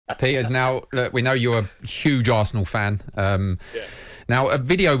Piers, now, look, we know you're a huge Arsenal fan. Now, a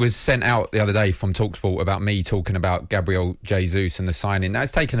video was sent out the other day from talkSPORT about me talking about Gabriel Jesus and the signing. Now,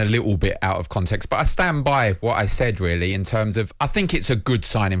 it's taken a little bit out of context, but I stand by what I said, really, in terms of I think it's a good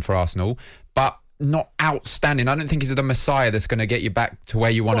signing for Arsenal, but not outstanding. I don't think he's the Messiah that's going to get you back to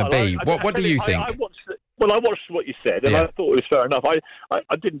where you want to be. What do you think? I watched what you said, and I thought it was fair enough.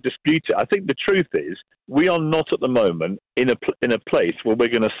 I didn't dispute it. I think the truth is we are not at the moment in a place where we're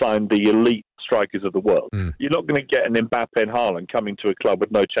going to sign the elite strikers of the world. You're not going to get an Mbappe and Haaland coming to a club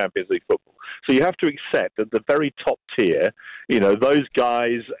with no Champions League football. So you have to accept that the very top tier, those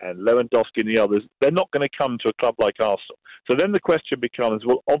guys and Lewandowski and the others, they're not going to come to a club like Arsenal. So then the question becomes,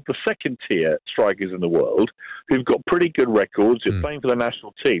 well, of the second tier strikers in the world who've got pretty good records, who're playing for the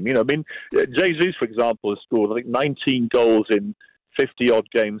national team. Jesus, for example, has scored, I think, 19 goals in 50-odd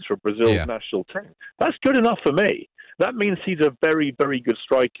games for Brazil's national team. That's good enough for me. That means he's a very, very good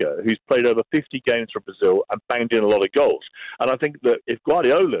striker who's played over 50 games for Brazil and banged in a lot of goals. And I think that if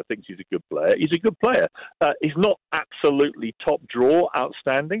Guardiola thinks he's a good player, he's a good player. He's not absolutely top draw,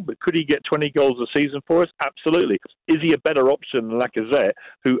 outstanding, but could he get 20 goals a season for us? Absolutely. Is he a better option than Lacazette,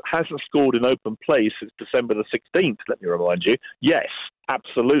 who hasn't scored in open play since December the 16th, let me remind you? Yes.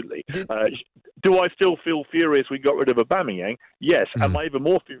 Absolutely. Do I still feel furious we got rid of Aubameyang? Yes. Am I even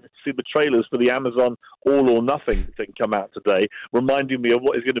more furious to see the trailers for the Amazon All or Nothing thing come out today, reminding me of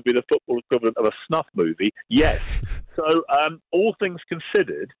what is going to be the football equivalent of a snuff movie? Yes. So, all things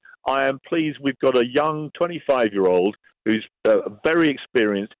considered, I am pleased we've got a young 25-year-old who's a very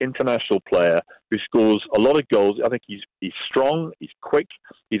experienced international player who scores a lot of goals. I think he's strong, he's quick,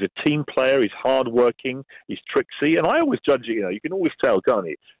 he's a team player, he's hard-working, he's tricksy. And I always judge it, you can always tell, can't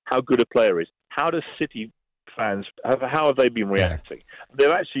you, how good a player is. How does City fans, how have they been reacting? They've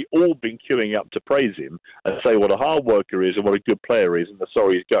actually all been queuing up to praise him and say what a hard worker is and what a good player is and the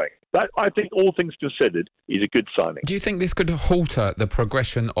sorry he's going. That, I think, all things considered, he's a good signing. Do you think this could halter the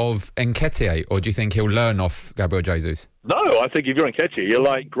progression of Nketiah, or do you think he'll learn off Gabriel Jesus? No, I think if you're Nketiah, you're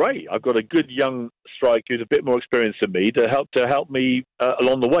like, great, I've got a good young striker who's a bit more experienced than me to help me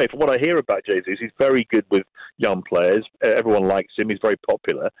along the way. From what I hear about Jesus, he's very good with young players. Everyone likes him. He's very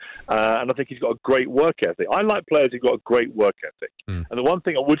popular. And I think he's got a great work ethic. I like players who've got a great work ethic. And the one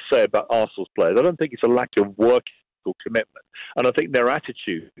thing I would say about Arsenal's players, I don't think it's a lack of work or commitment. And I think their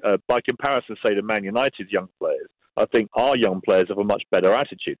attitude, by comparison, say, to Man United's young players, I think our young players have a much better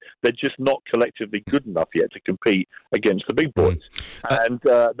attitude. They're just not collectively good enough yet to compete against the big boys. And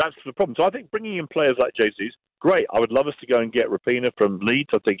that's the problem. So I think bringing in players like Jesus, great. I would love us to go and get Rapina from Leeds.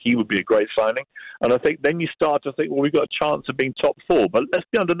 I think he would be a great signing. And I think then you start to think, well, we've got a chance of being top four. But let's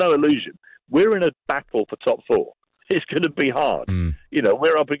be under no illusion. We're in a battle for top four. It's going to be hard.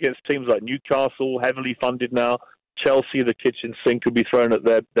 We're up against teams like Newcastle, heavily funded now. Chelsea, the kitchen sink, will be thrown at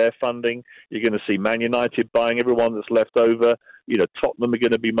their funding. You're going to see Man United buying everyone that's left over. Tottenham are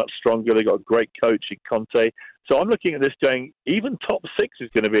going to be much stronger. They've got a great coach in Conte. So I'm looking at this going, even top six is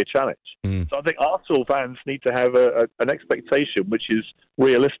going to be a challenge. So I think Arsenal fans need to have an expectation which is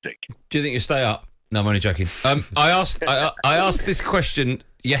realistic. Do you think you'll stay up? No, I'm only joking. I asked this question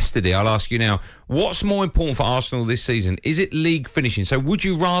yesterday. I'll ask you now. What's more important for Arsenal this season? Is it league finishing? So would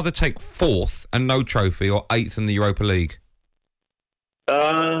you rather take fourth and no trophy or eighth in the Europa League?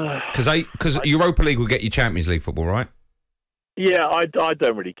 Because Europa League will get you Champions League football, right? Yeah, I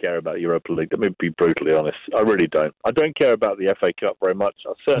don't really care about Europa League. Let me be brutally honest. I really don't. I don't care about the FA Cup very much.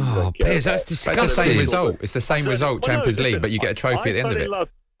 I certainly don't care. Piers, that's disgusting. It's the same result. It's the same result, Champions League, but you get a trophy at the end of it.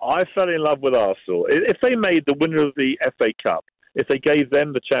 I fell in love with Arsenal. If they made the winner of the FA Cup, if they gave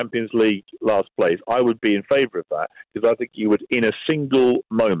them the Champions League last place, I would be in favour of that, because I think you would, in a single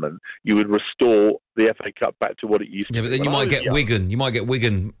moment, you would restore the FA Cup back to what it used to be. Yeah, but then you might get Wigan. You might get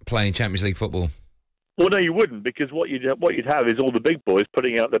Wigan playing Champions League football. Well, no, you wouldn't, because what you'd have is all the big boys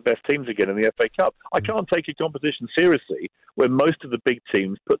putting out their best teams again in the FA Cup. I can't take a competition seriously when most of the big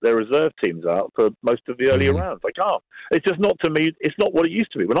teams put their reserve teams out for most of the earlier rounds. I can't. It's just not, to me, it's not what it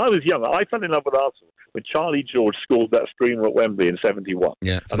used to be. When I was young, I fell in love with Arsenal when Charlie George scored that screamer at Wembley in 71.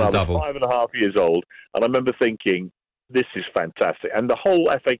 Yeah, and I was 5.5 years old, and I remember thinking, this is fantastic. And the whole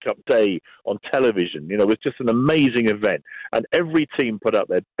FA Cup day on television, was just an amazing event. And every team put up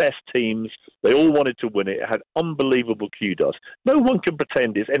their best teams. They all wanted to win it. It had unbelievable kudos. No one can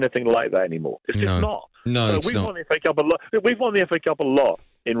pretend it's anything like that anymore. It's just not. No, it's we've not. won the FA Cup a lot. We've won the FA Cup a lot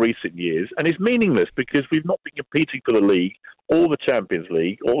in recent years, and it's meaningless because we've not been competing for the league or the Champions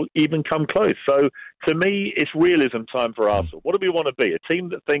League or even come close. So to me, it's realism time for Arsenal. What do we want to be? A team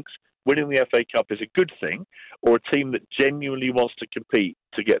that thinks winning the FA Cup is a good thing, or a team that genuinely wants to compete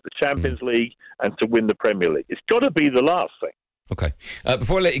to get the Champions League and to win the Premier League? It's got to be the last thing. Okay.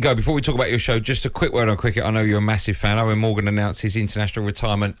 Before I let you go, before we talk about your show, just a quick word on cricket. I know you're a massive fan. Owen Morgan announced his international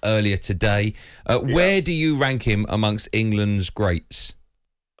retirement earlier today. Where do you rank him amongst England's greats?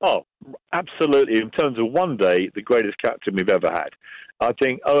 Oh, absolutely. In terms of one day, the greatest captain we've ever had. I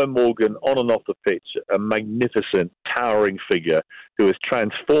think Owen Morgan, on and off the pitch, a magnificent, towering figure who has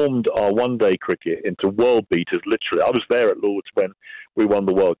transformed our one-day cricket into world beaters, literally. I was there at Lord's when we won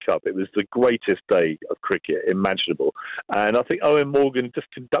the World Cup. It was the greatest day of cricket imaginable. And I think Owen Morgan just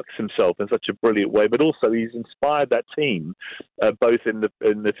conducts himself in such a brilliant way, but also he's inspired that team, both in the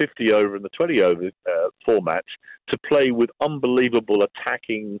 50-over and the 20-over formats, to play with unbelievable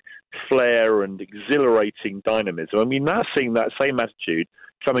attacking flair and exhilarating dynamism. I mean, now seeing that same attitude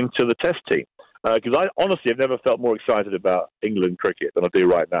coming to the Test team. Because I honestly have never felt more excited about England cricket than I do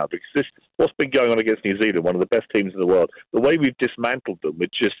right now. Because what's been going on against New Zealand, one of the best teams in the world, the way we've dismantled them with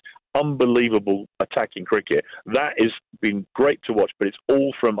just unbelievable attacking cricket, that has been great to watch. But it's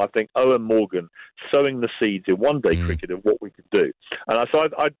all from, I think, Owen Morgan sowing the seeds in one-day cricket of what we could do. And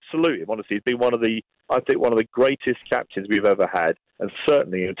I'd salute him. Honestly, he's been one of the greatest captains we've ever had. And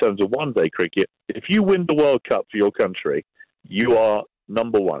certainly in terms of one-day cricket, if you win the World Cup for your country, you are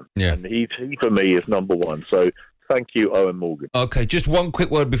number one. Yeah. And he for me is number one. So thank you, Owen Morgan. Okay, just one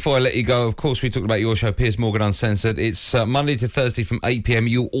quick word before I let you go. Of course, we talked about your show, Piers Morgan Uncensored. It's Monday to Thursday from 8 p.m.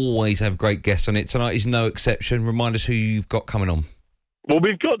 You always have great guests on it. Tonight is no exception. Remind us who you've got coming on. Well,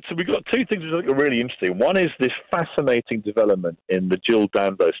 we've got two things which I think are really interesting. One is this fascinating development in the Jill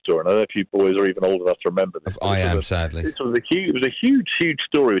Dando story. And I don't know if you boys are even old enough to remember this. I am, sadly. It was a huge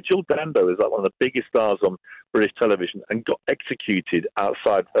story. Jill Dando is like one of the biggest stars on British television and got executed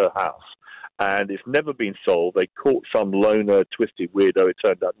outside her house. And it's never been solved. They caught some loner, twisted weirdo. It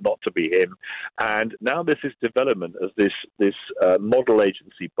turned out not to be him. And now there's this development as this model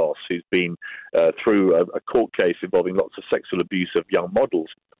agency boss who's been through a court case involving lots of sexual abuse of young models,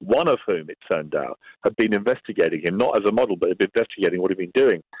 one of whom, it turned out, had been investigating him, not as a model, but had been investigating what he'd been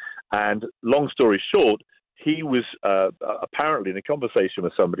doing. And long story short, he was apparently in a conversation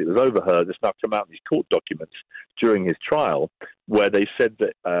with somebody that was overheard. It's now come out in these court documents during his trial, where they said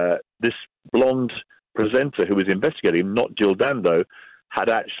that this blonde presenter who was investigating him, not Jill Dando, had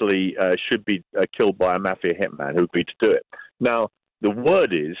actually should be killed by a mafia hitman who agreed to do it. Now, the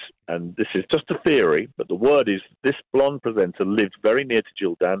word is, and this is just a theory, but the word is this blonde presenter lived very near to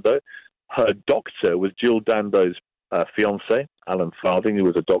Jill Dando. Her doctor was Jill Dando's fiance, Alan Farthing, who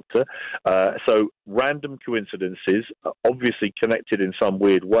was a doctor. So random coincidences, obviously connected in some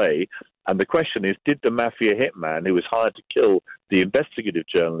weird way. And the question is, did the mafia hitman who was hired to kill the investigative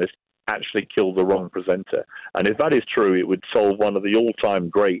journalist actually kill the wrong presenter? And if that is true, it would solve one of the all-time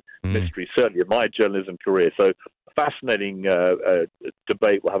great mysteries, certainly of my journalism career. So fascinating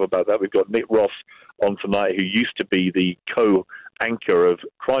debate we'll have about that. We've got Nick Ross on tonight, who used to be the co-anchor of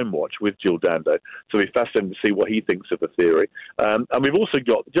Crime Watch with Jill Dando. So it'll be fascinating to see what he thinks of the theory. And we've also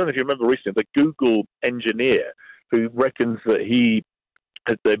got, I don't know if you remember recently, the Google engineer who reckons that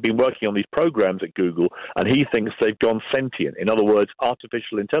they've been working on these programs at Google, and he thinks they've gone sentient. In other words,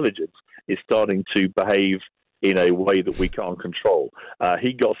 artificial intelligence is starting to behave in a way that we can't control.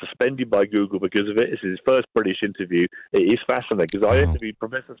 He got suspended by Google because of it. This is his first British interview. It is fascinating because I interviewed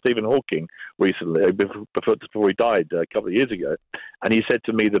Professor Stephen Hawking recently, before he died a couple of years ago, and he said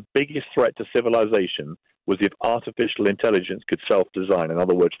to me the biggest threat to civilization was if artificial intelligence could self-design. In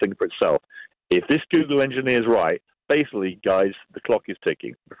other words, think for itself. If this Google engineer is right, basically, guys, the clock is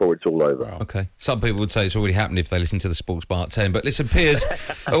ticking before it's all over. Okay. Some people would say it's already happened if they listen to the Sports Bar at 10. But listen, Piers,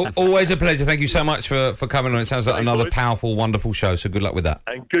 always a pleasure. Thank you so much for coming on. It sounds like another powerful, wonderful show. So good luck with that.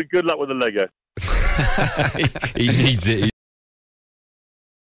 And good luck with the Lego. He needs it.